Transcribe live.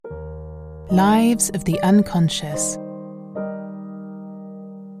Lives of the Unconscious,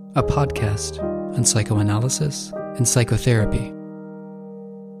 a podcast on psychoanalysis and psychotherapy.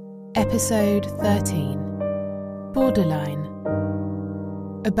 Episode 13, Borderline,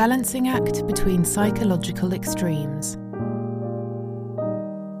 a balancing act between psychological extremes.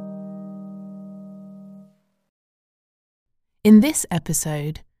 In this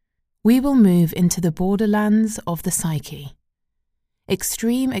episode, we will move into the borderlands of the psyche.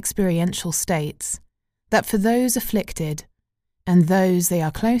 Extreme experiential states that for those afflicted, and those they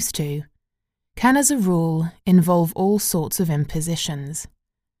are close to, can as a rule involve all sorts of impositions.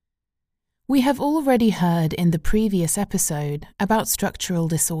 We have already heard in the previous episode about structural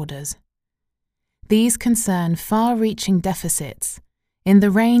disorders. These concern far-reaching deficits in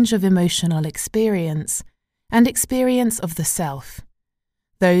the range of emotional experience and experience of the self,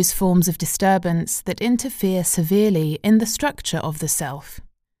 those forms of disturbance that interfere severely in the structure of the self.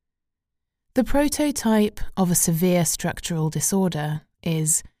 The prototype of a severe structural disorder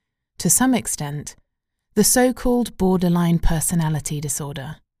is, to some extent, the so-called borderline personality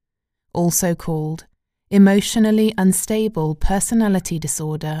disorder, also called emotionally unstable personality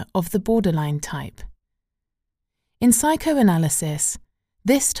disorder of the borderline type. In psychoanalysis,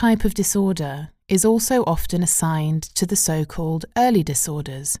 this type of disorder is also often assigned to the so-called early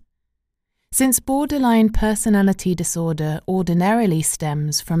disorders. Since borderline personality disorder ordinarily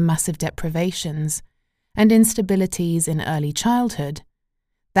stems from massive deprivations and instabilities in early childhood,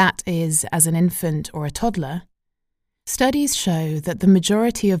 that is, as an infant or a toddler, studies show that the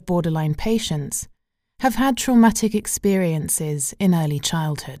majority of borderline patients have had traumatic experiences in early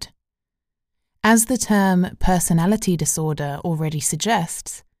childhood. As the term personality disorder already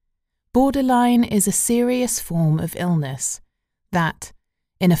suggests, borderline is a serious form of illness that,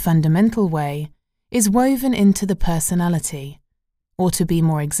 in a fundamental way, is woven into the personality, or to be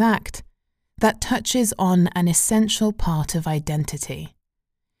more exact, that touches on an essential part of identity.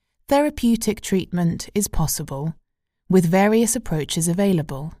 Therapeutic treatment is possible, with various approaches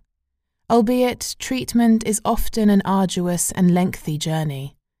available, albeit treatment is often an arduous and lengthy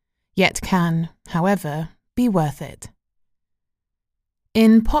journey, yet can, however, be worth it.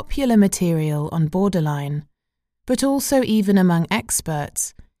 In popular material on borderline, but also even among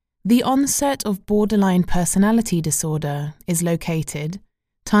experts, the onset of borderline personality disorder is located,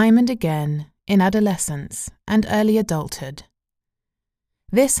 time and again, in adolescence and early adulthood.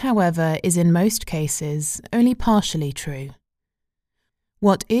 This, however, is in most cases only partially true.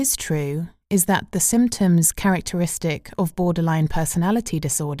 What is true is that the symptoms characteristic of borderline personality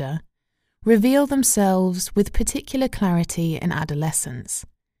disorder reveal themselves with particular clarity in adolescence,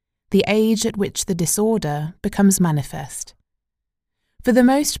 the age at which the disorder becomes manifest. For the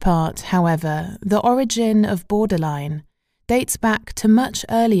most part, however, the origin of borderline dates back to much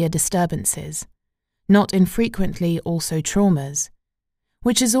earlier disturbances, not infrequently also traumas,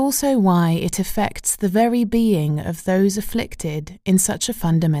 which is also why it affects the very being of those afflicted in such a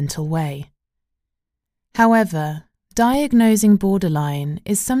fundamental way. However, diagnosing borderline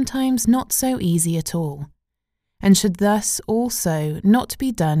is sometimes not so easy at all, and should thus also not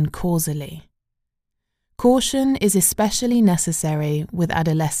be done causally. Caution is especially necessary with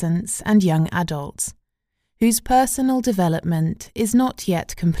adolescents and young adults, whose personal development is not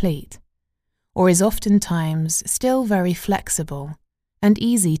yet complete, or is oftentimes still very flexible and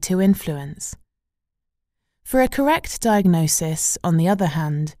easy to influence. For a correct diagnosis, on the other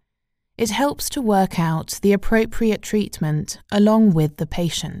hand, it helps to work out the appropriate treatment along with the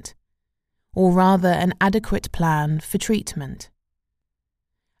patient, or rather an adequate plan for treatment.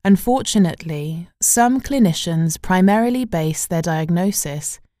 Unfortunately, some clinicians primarily base their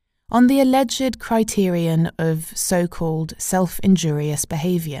diagnosis on the alleged criterion of so-called self-injurious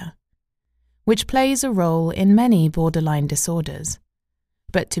behavior, which plays a role in many borderline disorders,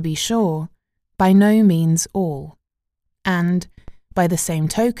 but to be sure, by no means all, and, by the same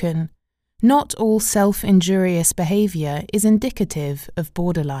token, not all self-injurious behavior is indicative of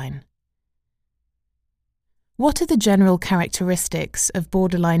borderline. What are the general characteristics of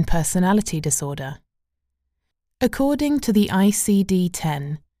borderline personality disorder? According to the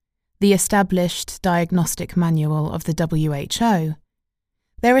ICD-10, the established diagnostic manual of the WHO,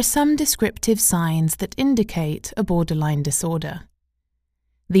 there are some descriptive signs that indicate a borderline disorder.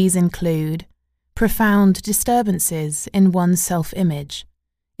 These include profound disturbances in one's self-image,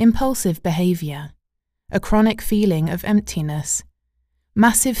 impulsive behavior, a chronic feeling of emptiness,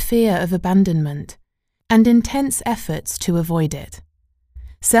 massive fear of abandonment, and intense efforts to avoid it,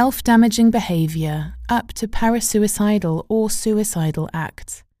 self-damaging behavior up to parasuicidal or suicidal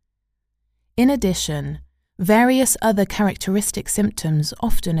acts. In addition, various other characteristic symptoms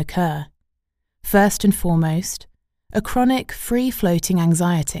often occur, First and foremost, a chronic free-floating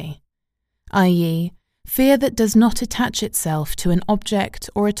anxiety, i.e., fear that does not attach itself to an object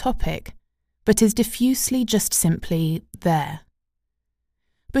or a topic, but is diffusely just simply there.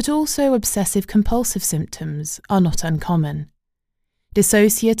 But also obsessive-compulsive symptoms are not uncommon.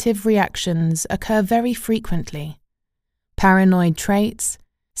 Dissociative reactions occur very frequently. Paranoid traits,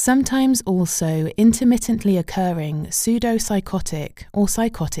 sometimes also intermittently occurring pseudo-psychotic or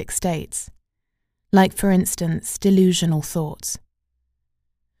psychotic states, like for instance delusional thoughts.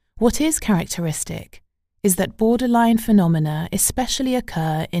 What is characteristic is that borderline phenomena especially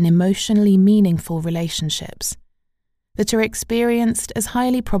occur in emotionally meaningful relationships that are experienced as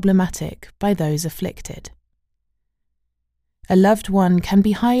highly problematic by those afflicted. A loved one can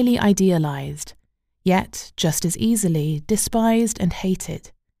be highly idealized, yet just as easily despised and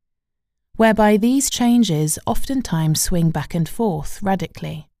hated, whereby these changes oftentimes swing back and forth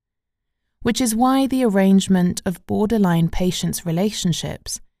radically, which is why the arrangement of borderline patients'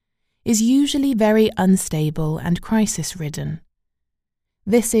 relationships is usually very unstable and crisis-ridden.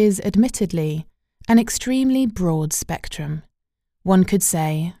 This is, admittedly, an extremely broad spectrum, one could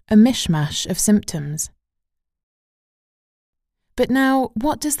say a mishmash of symptoms. But now,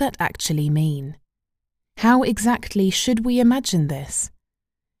 what does that actually mean? How exactly should we imagine this?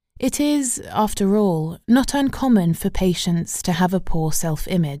 It is, after all, not uncommon for patients to have a poor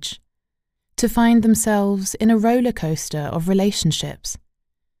self-image, to find themselves in a roller coaster of relationships,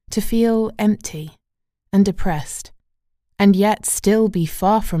 to feel empty and depressed, and yet still be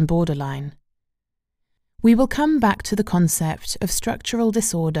far from borderline. We will come back to the concept of structural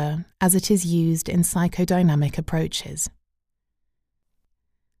disorder as it is used in psychodynamic approaches.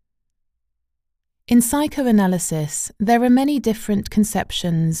 In psychoanalysis, there are many different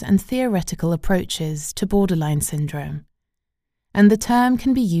conceptions and theoretical approaches to borderline syndrome, and the term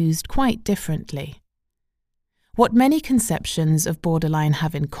can be used quite differently. What many conceptions of borderline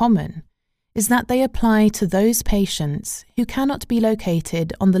have in common is that they apply to those patients who cannot be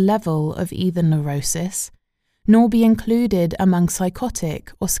located on the level of either neurosis, nor be included among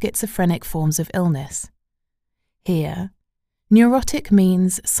psychotic or schizophrenic forms of illness. Here, neurotic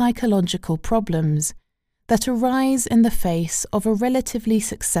means psychological problems that arise in the face of a relatively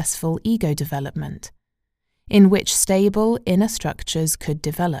successful ego development, in which stable inner structures could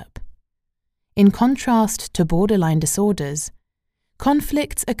develop. In contrast to borderline disorders,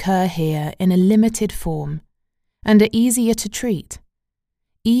 conflicts occur here in a limited form and are easier to treat,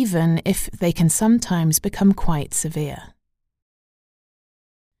 even if they can sometimes become quite severe.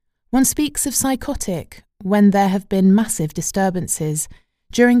 One speaks of psychotic when there have been massive disturbances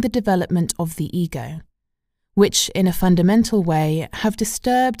during the development of the ego, which in a fundamental way have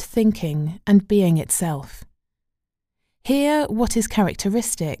disturbed thinking and being itself. Here, what is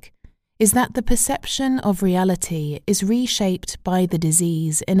characteristic is that the perception of reality is reshaped by the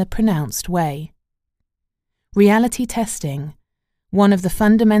disease in a pronounced way. Reality testing, one of the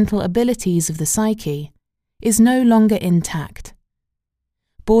fundamental abilities of the psyche, is no longer intact.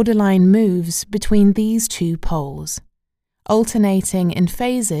 Borderline moves between these two poles, alternating in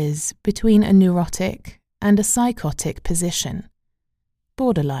phases between a neurotic and a psychotic position.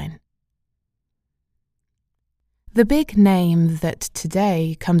 Borderline. The big name that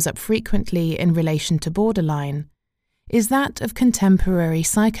today comes up frequently in relation to borderline is that of contemporary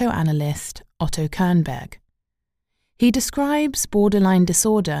psychoanalyst Otto Kernberg. He describes borderline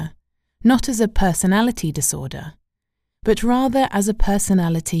disorder not as a personality disorder, but rather as a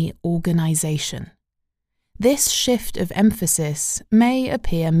personality organization. This shift of emphasis may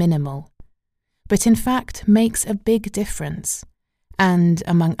appear minimal, but in fact makes a big difference, and,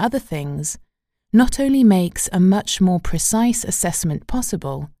 among other things, not only makes a much more precise assessment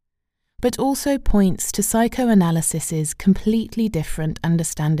possible, but also points to psychoanalysis's completely different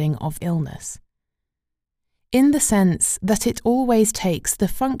understanding of illness, in the sense that it always takes the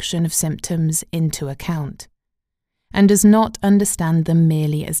function of symptoms into account, and does not understand them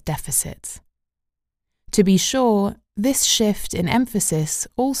merely as deficits. To be sure, this shift in emphasis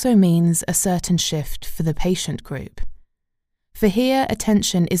also means a certain shift for the patient group, for here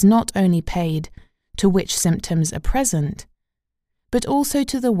attention is not only paid to which symptoms are present, but also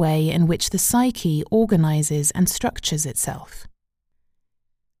to the way in which the psyche organizes and structures itself.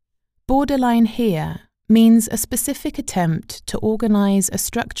 Borderline here means a specific attempt to organize a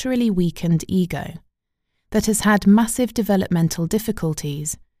structurally weakened ego that has had massive developmental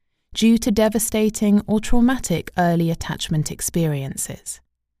difficulties due to devastating or traumatic early attachment experiences.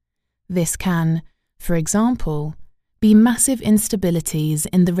 This can, for example, be massive instabilities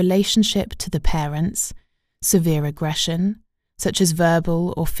in the relationship to the parents, severe aggression, such as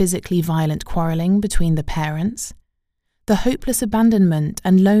verbal or physically violent quarrelling between the parents, the hopeless abandonment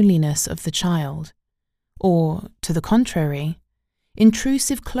and loneliness of the child, or, to the contrary,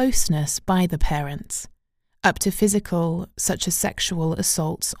 intrusive closeness by the parents, up to physical, such as sexual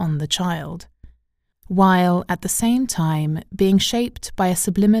assaults on the child, while at the same time being shaped by a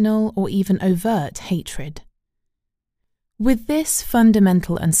subliminal or even overt hatred. With this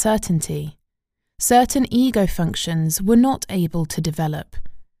fundamental uncertainty, certain ego functions were not able to develop,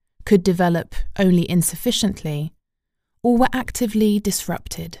 could develop only insufficiently, or were actively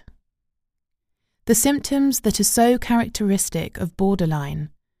disrupted. The symptoms that are so characteristic of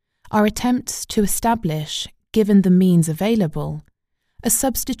borderline are attempts to establish, given the means available, a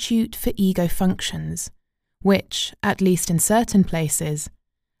substitute for ego functions, which, at least in certain places,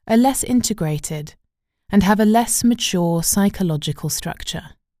 are less integrated and have a less mature psychological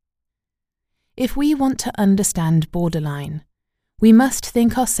structure. If we want to understand borderline, we must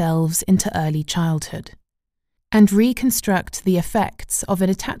think ourselves into early childhood and reconstruct the effects of an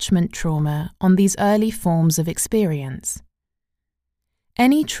attachment trauma on these early forms of experience.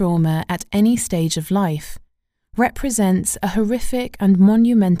 Any trauma at any stage of life represents a horrific and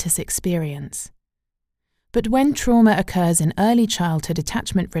monumentous experience. But when trauma occurs in early childhood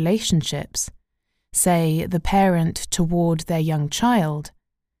attachment relationships, say the parent toward their young child,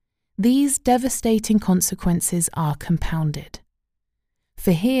 these devastating consequences are compounded.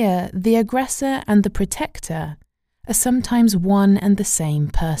 For here, the aggressor and the protector are sometimes one and the same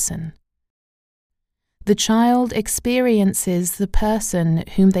person. The child experiences the person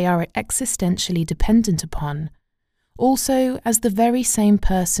whom they are existentially dependent upon also as the very same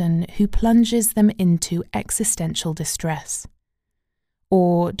person who plunges them into existential distress,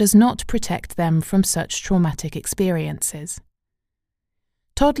 or does not protect them from such traumatic experiences.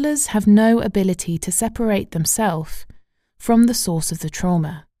 Toddlers have no ability to separate themselves from the source of the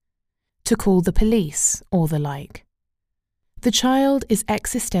trauma, to call the police or the like. The child is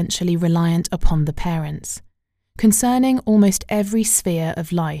existentially reliant upon the parents, concerning almost every sphere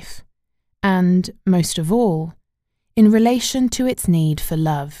of life, and, most of all, in relation to its need for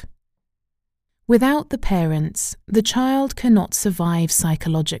love. Without the parents, the child cannot survive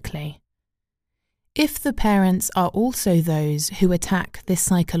psychologically. If the parents are also those who attack this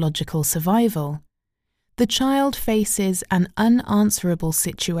psychological survival, the child faces an unanswerable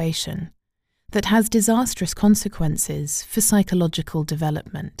situation that has disastrous consequences for psychological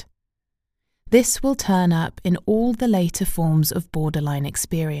development. This will turn up in all the later forms of borderline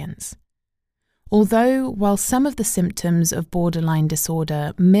experience. Although, while some of the symptoms of borderline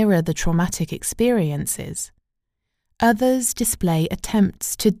disorder mirror the traumatic experiences, others display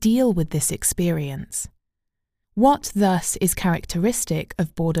attempts to deal with this experience. What thus is characteristic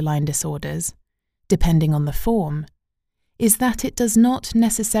of borderline disorders, depending on the form, is that it does not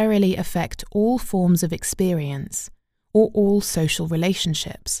necessarily affect all forms of experience or all social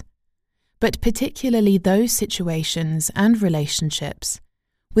relationships, but particularly those situations and relationships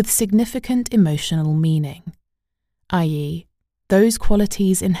with significant emotional meaning, i.e., those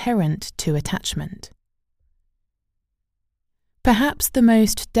qualities inherent to attachment. Perhaps the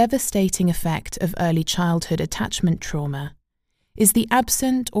most devastating effect of early childhood attachment trauma is the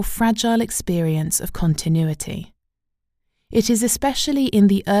absent or fragile experience of continuity. It is especially in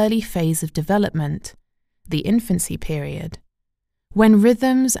the early phase of development, the infancy period, when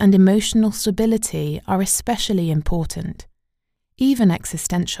rhythms and emotional stability are especially important, even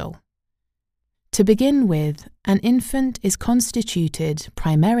existential. To begin with, an infant is constituted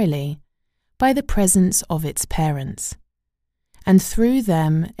primarily by the presence of its parents, and through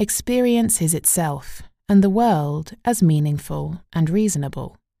them experiences itself and the world as meaningful and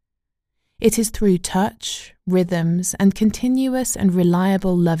reasonable. It is through touch, rhythms, and continuous and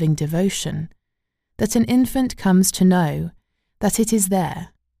reliable loving devotion that an infant comes to know that it is there,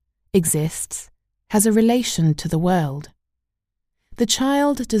 exists, has a relation to the world. The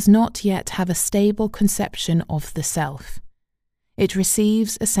child does not yet have a stable conception of the self. It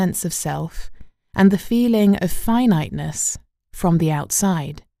receives a sense of self and the feeling of finiteness from the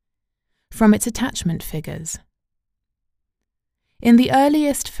outside, from its attachment figures. In the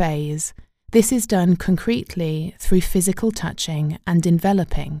earliest phase, this is done concretely through physical touching and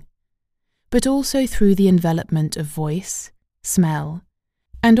enveloping, but also through the envelopment of voice, smell,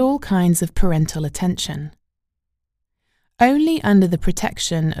 and all kinds of parental attention. Only under the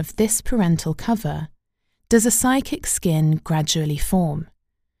protection of this parental cover does a psychic skin gradually form,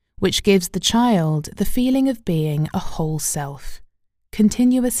 which gives the child the feeling of being a whole self,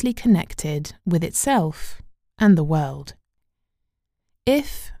 continuously connected with itself and the world.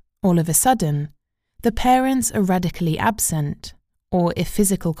 If, all of a sudden, the parents are radically absent, or if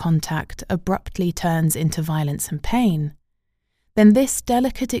physical contact abruptly turns into violence and pain, then this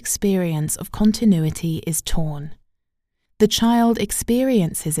delicate experience of continuity is torn. The child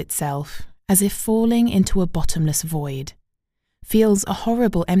experiences itself as if falling into a bottomless void, feels a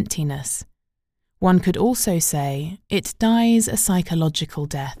horrible emptiness. One could also say it dies a psychological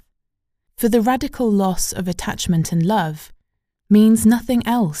death, for the radical loss of attachment and love means nothing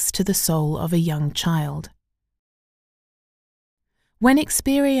else to the soul of a young child. When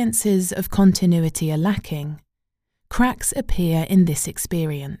experiences of continuity are lacking, cracks appear in this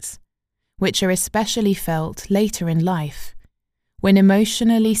experience, which are especially felt later in life, when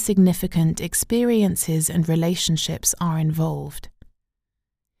emotionally significant experiences and relationships are involved.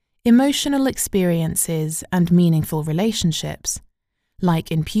 Emotional experiences and meaningful relationships,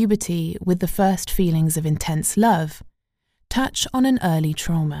 like in puberty with the first feelings of intense love, touch on an early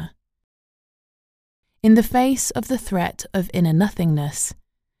trauma. In the face of the threat of inner nothingness,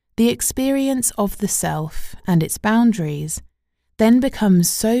 the experience of the self and its boundaries then becomes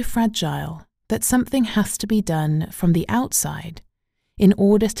so fragile that something has to be done from the outside in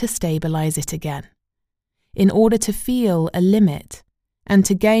order to stabilize it again, in order to feel a limit and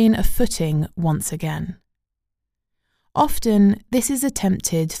to gain a footing once again. Often, this is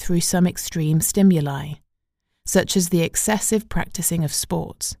attempted through some extreme stimuli, such as the excessive practicing of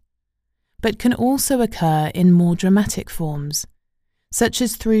sports, but can also occur in more dramatic forms, such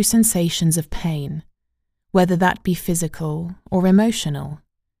as through sensations of pain, whether that be physical or emotional.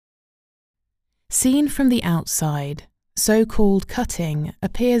 Seen from the outside, so-called cutting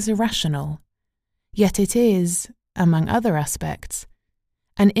appears irrational, yet it is, among other aspects,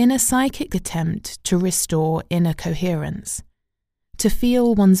 an inner psychic attempt to restore inner coherence, to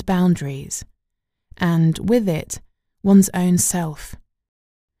feel one's boundaries, and with it, one's own self,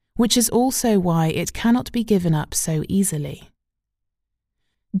 which is also why it cannot be given up so easily.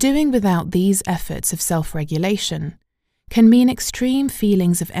 Doing without these efforts of self-regulation can mean extreme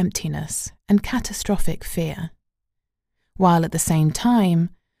feelings of emptiness and catastrophic fear, while at the same time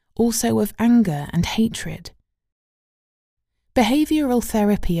also of anger and hatred. Behavioral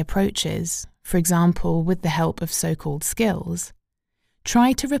therapy approaches, for example with the help of so-called skills,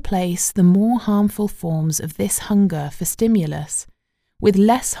 try to replace the more harmful forms of this hunger for stimulus with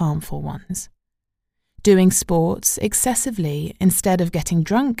less harmful ones. Doing sports excessively instead of getting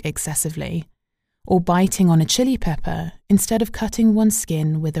drunk excessively, or biting on a chili pepper instead of cutting one's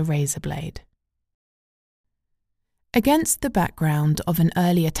skin with a razor blade. Against the background of an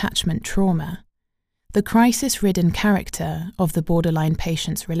early attachment trauma, the crisis-ridden character of the borderline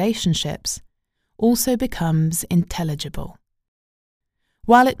patient's relationships also becomes intelligible.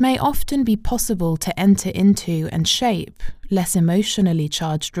 While it may often be possible to enter into and shape less emotionally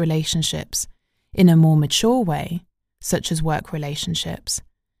charged relationships in a more mature way, such as work relationships,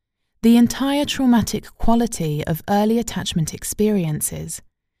 the entire traumatic quality of early attachment experiences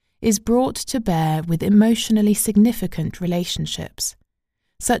is brought to bear with emotionally significant relationships,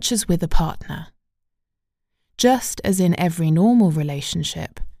 such as with a partner. Just as in every normal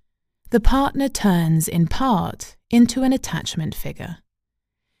relationship, the partner turns in part into an attachment figure.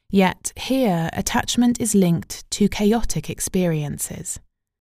 Yet here attachment is linked to chaotic experiences.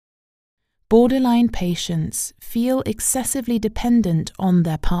 Borderline patients feel excessively dependent on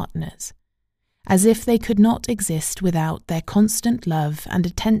their partners, as if they could not exist without their constant love and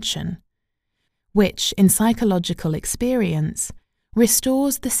attention, which in psychological experience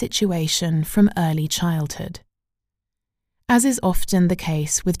restores the situation from early childhood. As is often the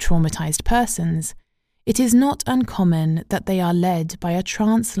case with traumatized persons, it is not uncommon that they are led by a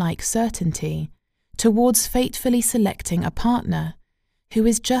trance-like certainty towards fatefully selecting a partner who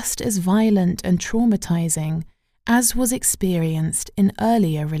is just as violent and traumatizing as was experienced in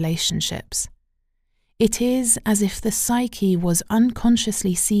earlier relationships. It is as if the psyche was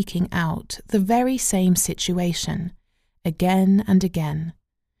unconsciously seeking out the very same situation, again and again,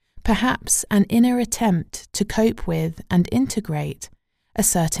 perhaps an inner attempt to cope with and integrate a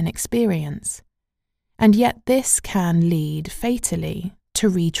certain experience, and yet this can lead fatally to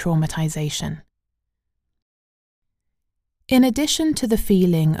re-traumatization. In addition to the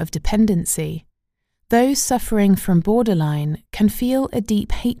feeling of dependency, those suffering from borderline can feel a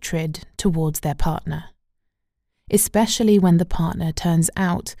deep hatred towards their partner, especially when the partner turns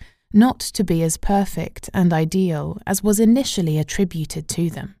out not to be as perfect and ideal as was initially attributed to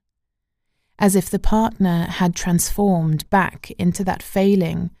them, as if the partner had transformed back into that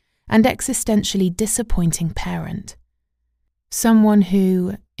failing and existentially disappointing parent, someone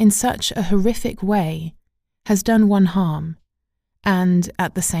who, in such a horrific way, has done one harm, and,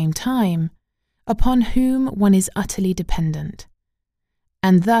 at the same time, upon whom one is utterly dependent.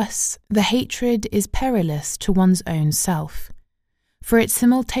 And thus the hatred is perilous to one's own self, for it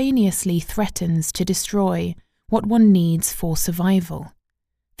simultaneously threatens to destroy what one needs for survival: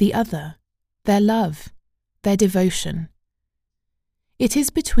 the other, their love, their devotion. It is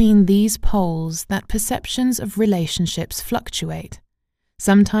between these poles that perceptions of relationships fluctuate,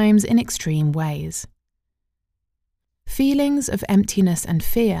 sometimes in extreme ways. Feelings of emptiness and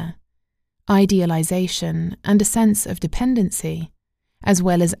fear, idealization and a sense of dependency, as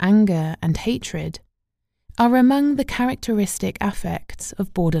well as anger and hatred, are among the characteristic affects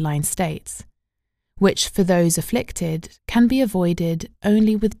of borderline states, which for those afflicted can be avoided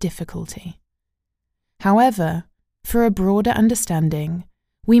only with difficulty. However, for a broader understanding,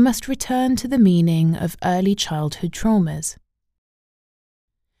 we must return to the meaning of early childhood traumas.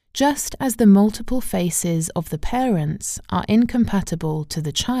 Just as the multiple faces of the parents are incompatible to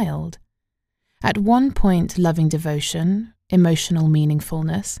the child, at one point loving devotion, emotional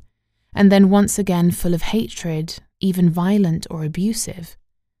meaningfulness, and then once again full of hatred, even violent or abusive,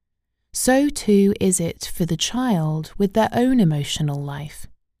 so too is it for the child with their own emotional life.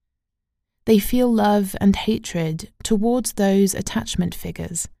 They feel love and hatred towards those attachment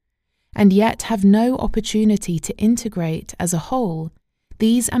figures, and yet have no opportunity to integrate as a whole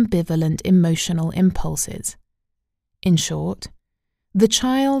these ambivalent emotional impulses. In short, the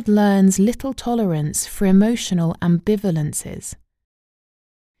child learns little tolerance for emotional ambivalences.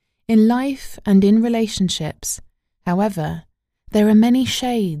 In life and in relationships, however, there are many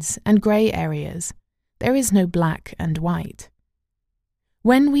shades and grey areas. There is no black and white.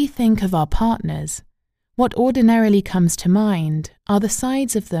 When we think of our partners, what ordinarily comes to mind are the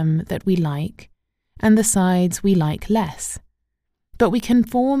sides of them that we like and the sides we like less, but we can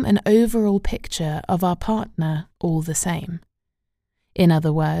form an overall picture of our partner all the same. In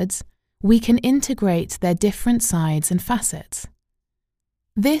other words, we can integrate their different sides and facets.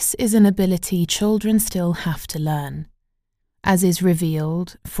 This is an ability children still have to learn, as is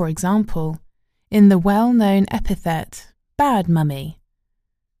revealed, for example, in the well-known epithet, "bad mummy,"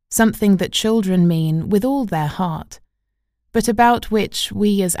 something that children mean with all their heart, but about which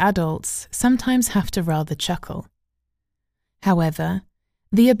we as adults sometimes have to rather chuckle. However,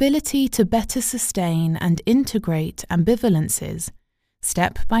 the ability to better sustain and integrate ambivalences,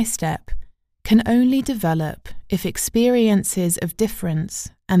 step by step, can only develop if experiences of difference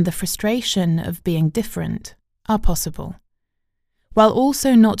and the frustration of being different are possible, while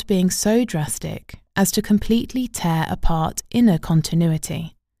also not being so drastic as to completely tear apart inner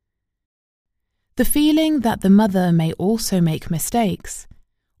continuity. The feeling that the mother may also make mistakes,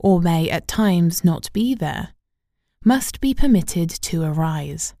 or may at times not be there, must be permitted to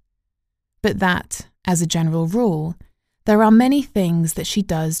arise, but that, as a general rule, there are many things that she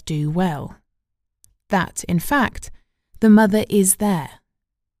does do well. That, in fact, the mother is there.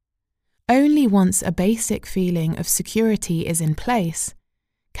 Only once a basic feeling of security is in place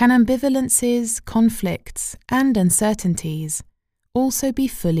can ambivalences, conflicts, and uncertainties also be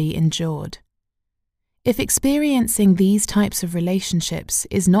fully endured. If experiencing these types of relationships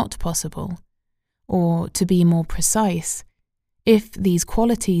is not possible, or, to be more precise, if these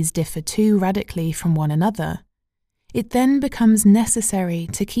qualities differ too radically from one another, it then becomes necessary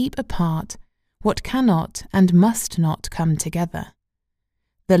to keep apart what cannot and must not come together.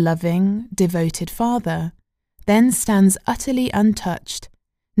 The loving, devoted father then stands utterly untouched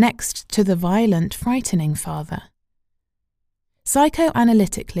next to the violent, frightening father.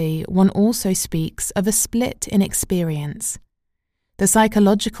 Psychoanalytically, one also speaks of a split in experience, the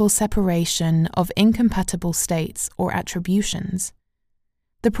psychological separation of incompatible states or attributions.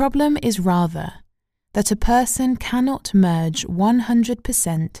 The problem is rather that a person cannot merge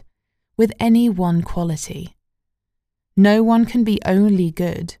 100% with any one quality. No one can be only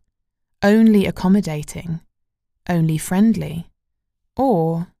good, only accommodating, only friendly,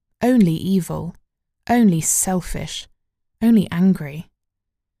 or only evil, only selfish, only angry.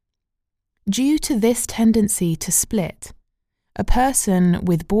 Due to this tendency to split, a person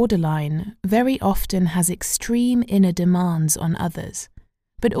with borderline very often has extreme inner demands on others,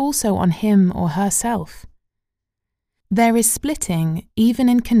 but also on him or herself. There is splitting even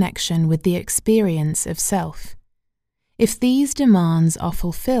in connection with the experience of self. If these demands are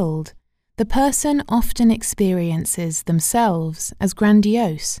fulfilled, the person often experiences themselves as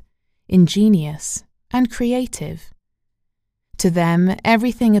grandiose, ingenious, and creative. To them,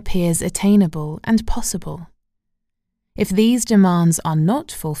 everything appears attainable and possible. If these demands are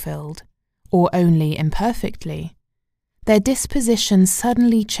not fulfilled, or only imperfectly, their disposition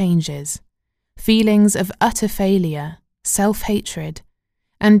suddenly changes. Feelings of utter failure, self-hatred,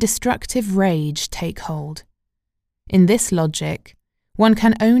 and destructive rage take hold. In this logic, one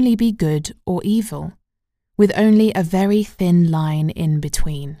can only be good or evil, with only a very thin line in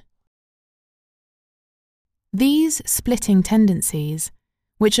between. These splitting tendencies,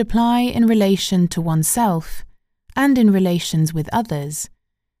 which apply in relation to oneself and in relations with others,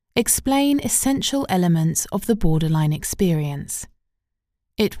 explain essential elements of the borderline experience.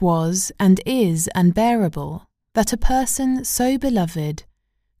 It was and is unbearable that a person so beloved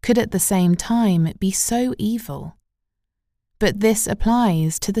could at the same time be so evil. But this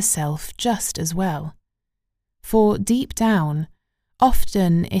applies to the self just as well. For deep down,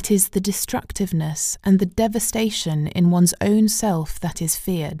 often it is the destructiveness and the devastation in one's own self that is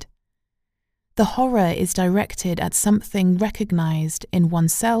feared. The horror is directed at something recognized in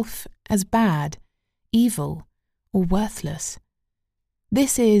oneself as bad, evil, or worthless.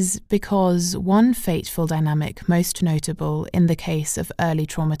 This is because one fateful dynamic most notable in the case of early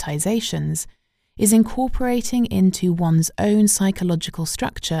traumatizations is incorporating into one's own psychological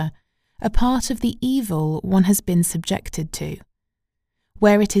structure a part of the evil one has been subjected to,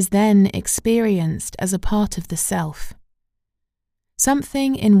 where it is then experienced as a part of the self.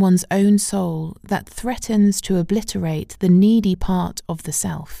 Something in one's own soul that threatens to obliterate the needy part of the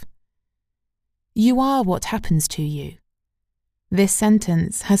self. You are what happens to you. This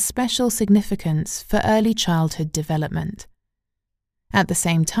sentence has special significance for early childhood development. At the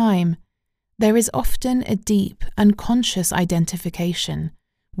same time, there is often a deep, unconscious identification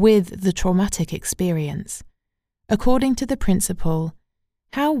with the traumatic experience, according to the principle,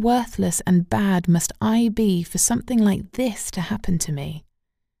 how worthless and bad must I be for something like this to happen to me?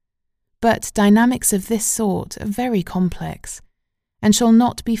 But dynamics of this sort are very complex, and shall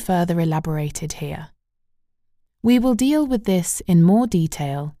not be further elaborated here. We will deal with this in more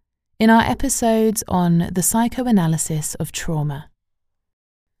detail in our episodes on the psychoanalysis of trauma.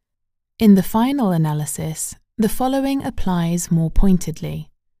 In the final analysis, the following applies more pointedly.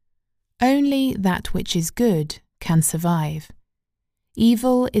 Only that which is good can survive.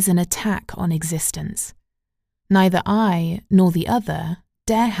 Evil is an attack on existence. Neither I nor the other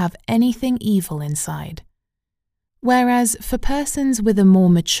dare have anything evil inside. Whereas for persons with a more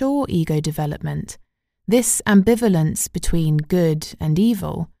mature ego development, this ambivalence between good and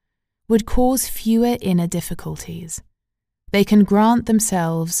evil would cause fewer inner difficulties. They can grant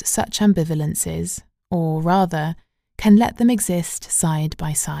themselves such ambivalences, or rather, can let them exist side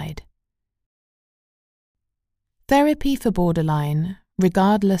by side. Therapy for borderline,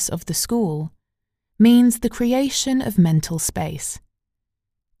 regardless of the school, means the creation of mental space,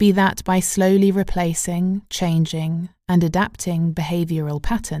 be that by slowly replacing, changing, and adapting behavioral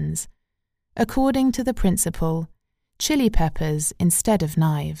patterns, according to the principle, chili peppers instead of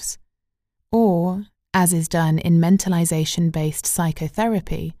knives, or, as is done in mentalization-based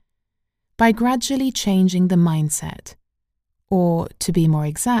psychotherapy, by gradually changing the mindset, or, to be more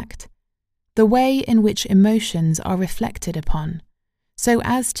exact, the way in which emotions are reflected upon, so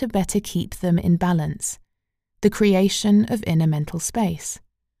as to better keep them in balance, the creation of inner mental space.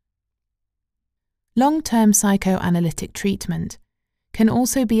 Long-term psychoanalytic treatment can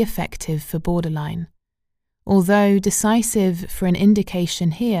also be effective for borderline, although decisive for an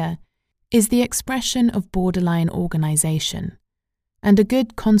indication here is the expression of borderline organization and a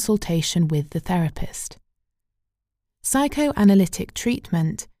good consultation with the therapist. Psychoanalytic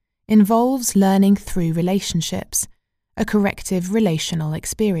treatment involves learning through relationships, a corrective relational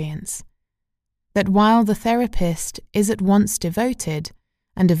experience, that while the therapist is at once devoted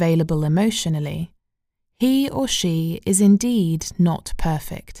and available emotionally, he or she is indeed not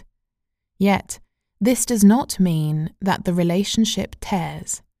perfect. Yet, this does not mean that the relationship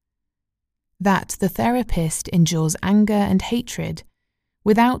tears, that the therapist endures anger and hatred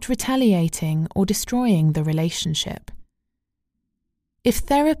without retaliating or destroying the relationship. If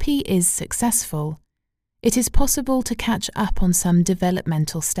therapy is successful, it is possible to catch up on some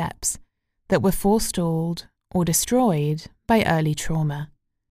developmental steps that were forestalled or destroyed by early trauma.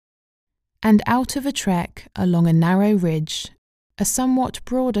 And out of a trek along a narrow ridge, a somewhat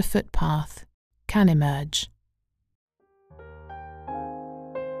broader footpath can emerge.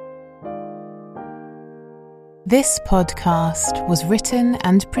 This podcast was written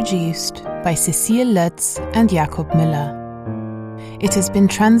and produced by Cecile Lutz and Jakob Müller. It has been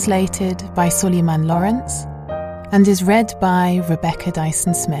translated by Soliman Lawrence and is read by Rebecca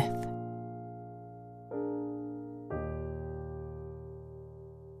Dyson-Smith.